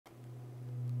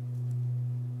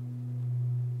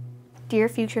Dear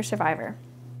future survivor,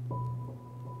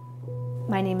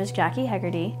 my name is Jackie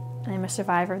Hegarty, and I'm a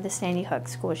survivor of the Sandy Hook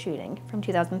school shooting from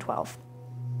 2012.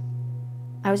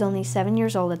 I was only 7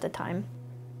 years old at the time,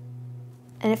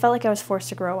 and it felt like I was forced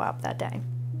to grow up that day.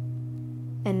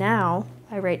 And now,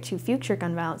 I write to future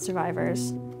gun violence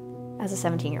survivors as a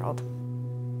 17-year-old.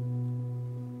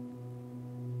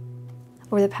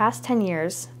 Over the past 10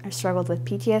 years, I've struggled with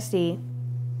PTSD,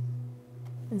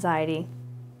 anxiety,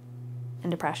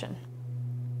 and depression.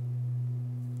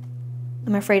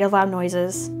 I'm afraid of loud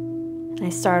noises, and I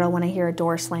startle when I hear a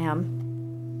door slam.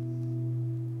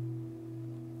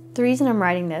 The reason I'm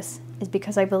writing this is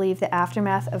because I believe the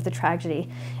aftermath of the tragedy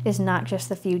is not just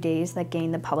the few days that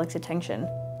gain the public's attention.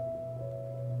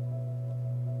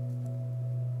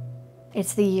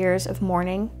 It's the years of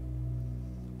mourning,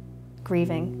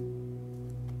 grieving,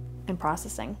 and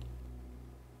processing.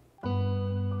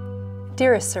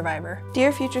 Dearest survivor.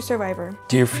 Dear future survivor.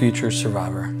 Dear future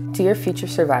survivor. Dear future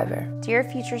survivor. Dear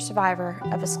future survivor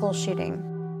of a school shooting.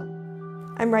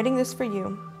 I'm writing this for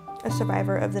you, a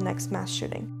survivor of the next mass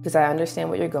shooting. Because I understand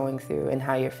what you're going through and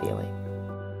how you're feeling.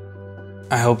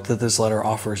 I hope that this letter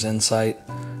offers insight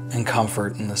and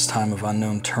comfort in this time of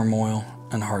unknown turmoil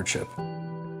and hardship.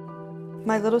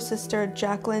 My little sister,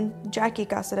 Jackie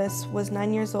Cáceres, was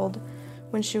 9 years old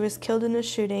when she was killed in a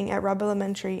shooting at Robb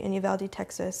Elementary in Uvalde,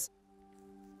 Texas.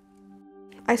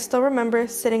 I still remember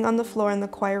sitting on the floor in the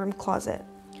choir room closet,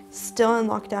 still in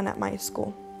lockdown at my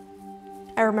school.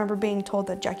 I remember being told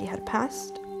that Jackie had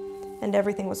passed, and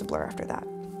everything was a blur after that.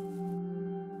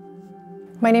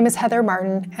 My name is Heather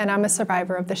Martin, and I'm a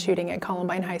survivor of the shooting at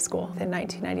Columbine High School in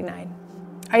 1999.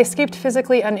 I escaped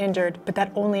physically uninjured, but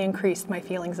that only increased my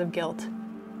feelings of guilt.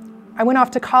 I went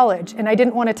off to college, and I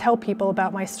didn't want to tell people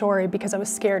about my story because I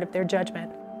was scared of their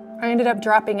judgment. I ended up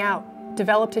dropping out,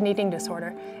 developed an eating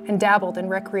disorder, and dabbled in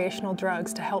recreational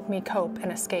drugs to help me cope and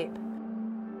escape.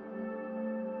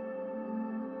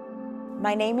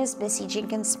 My name is Missy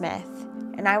Jenkins Smith,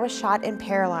 and I was shot and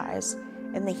paralyzed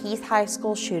in the Heath High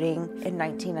School shooting in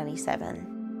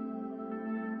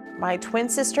 1997. My twin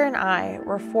sister and I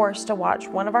were forced to watch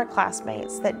one of our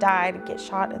classmates that died get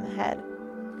shot in the head.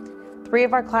 3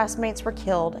 of our classmates were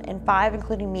killed, and 5,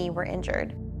 including me, were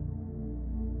injured.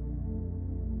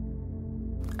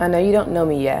 I know you don't know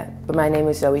me yet, but my name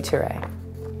is Zoe Toure.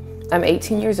 I'm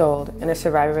 18 years old and a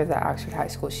survivor of the Oxford High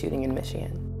School shooting in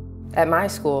Michigan. At my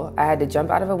school, I had to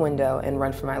jump out of a window and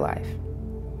run for my life.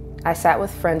 I sat with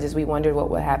friends as we wondered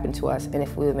what would happen to us and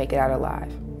if we would make it out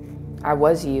alive. I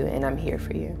was you, and I'm here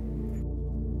for you.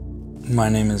 My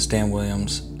name is Dan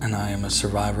Williams, and I am a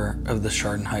survivor of the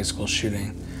Chardon High School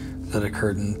shooting that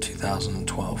occurred in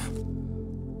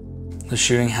 2012. The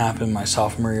shooting happened my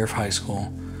sophomore year of high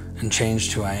school and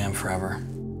changed who I am forever.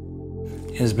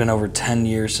 It has been over 10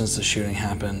 years since the shooting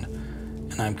happened,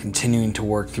 and I'm continuing to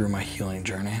work through my healing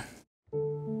journey.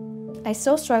 I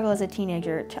still struggle as a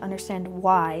teenager to understand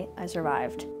why I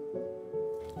survived.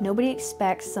 Nobody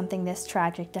expects something this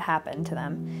tragic to happen to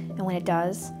them, and when it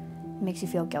does, it makes you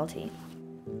feel guilty.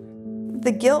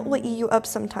 The guilt will eat you up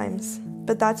sometimes,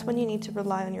 but that's when you need to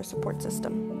rely on your support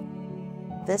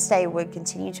system. This day would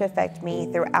continue to affect me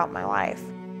throughout my life.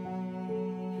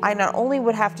 I not only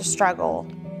would have to struggle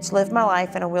to live my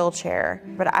life in a wheelchair,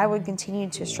 but I would continue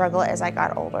to struggle as I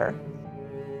got older.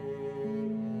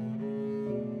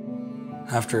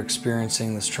 After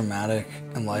experiencing this traumatic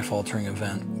and life-altering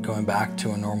event, going back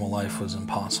to a normal life was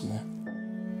impossible.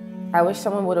 I wish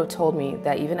someone would have told me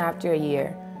that even after a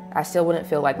year, I still wouldn't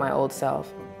feel like my old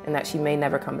self and that she may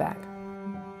never come back.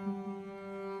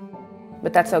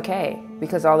 But that's okay,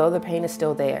 because although the pain is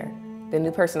still there, the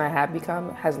new person I have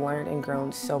become has learned and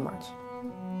grown so much.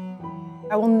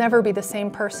 I will never be the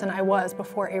same person I was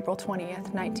before April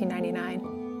 20th,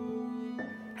 1999.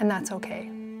 And that's okay.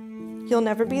 You'll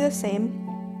never be the same,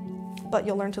 but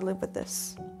you'll learn to live with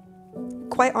this.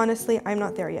 Quite honestly, I'm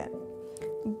not there yet.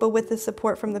 But with the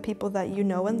support from the people that you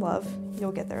know and love,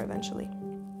 you'll get there eventually.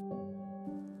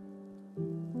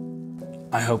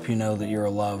 I hope you know that you are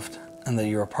loved and that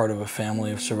you're a part of a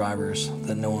family of survivors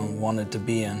that no one wanted to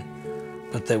be in,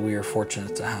 but that we are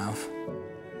fortunate to have.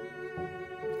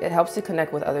 It helps to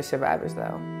connect with other survivors,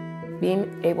 though.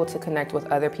 Being able to connect with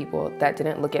other people that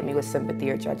didn't look at me with sympathy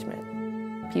or judgment.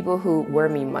 People who were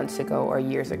me months ago or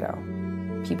years ago.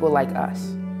 People like us.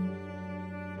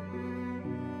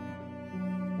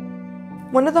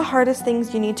 One of the hardest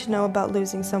things you need to know about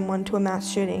losing someone to a mass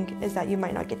shooting is that you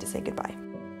might not get to say goodbye.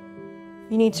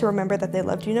 You need to remember that they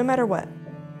loved you no matter what.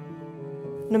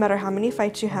 No matter how many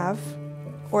fights you have,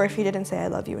 or if you didn't say I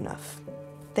love you enough.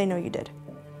 They know you did.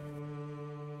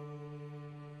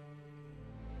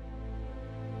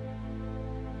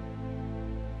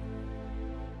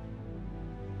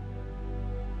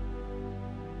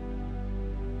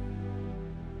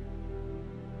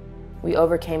 We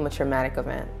overcame a traumatic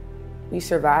event. We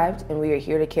survived, and we are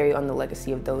here to carry on the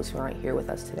legacy of those who aren't here with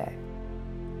us today.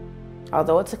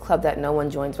 Although it's a club that no one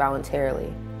joins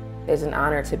voluntarily, it is an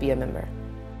honor to be a member.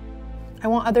 I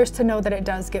want others to know that it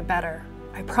does get better.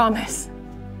 I promise.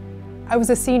 I was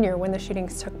a senior when the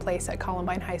shootings took place at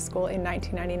Columbine High School in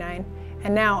 1999,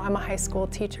 and now I'm a high school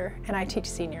teacher and I teach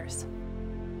seniors.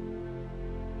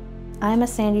 I am a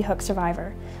Sandy Hook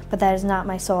survivor, but that is not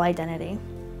my sole identity.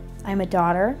 I am a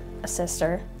daughter, a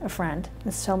sister, a friend,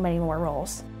 and so many more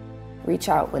roles. Reach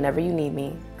out whenever you need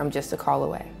me. I'm just a call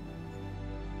away.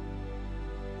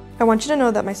 I want you to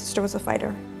know that my sister was a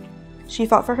fighter. She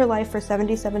fought for her life for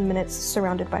 77 minutes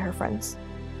surrounded by her friends.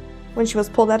 When she was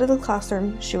pulled out of the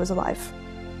classroom, she was alive.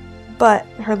 But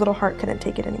her little heart couldn't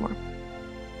take it anymore.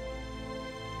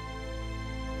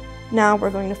 Now we're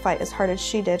going to fight as hard as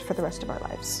she did for the rest of our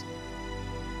lives.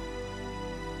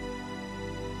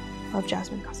 Love,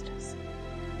 Jasmine Custis.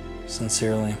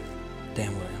 Sincerely,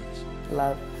 Dan Williams.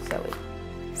 Love, Zoe.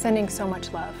 Sending so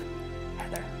much love,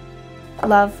 Heather.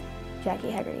 Love, Jackie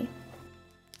Hegarty.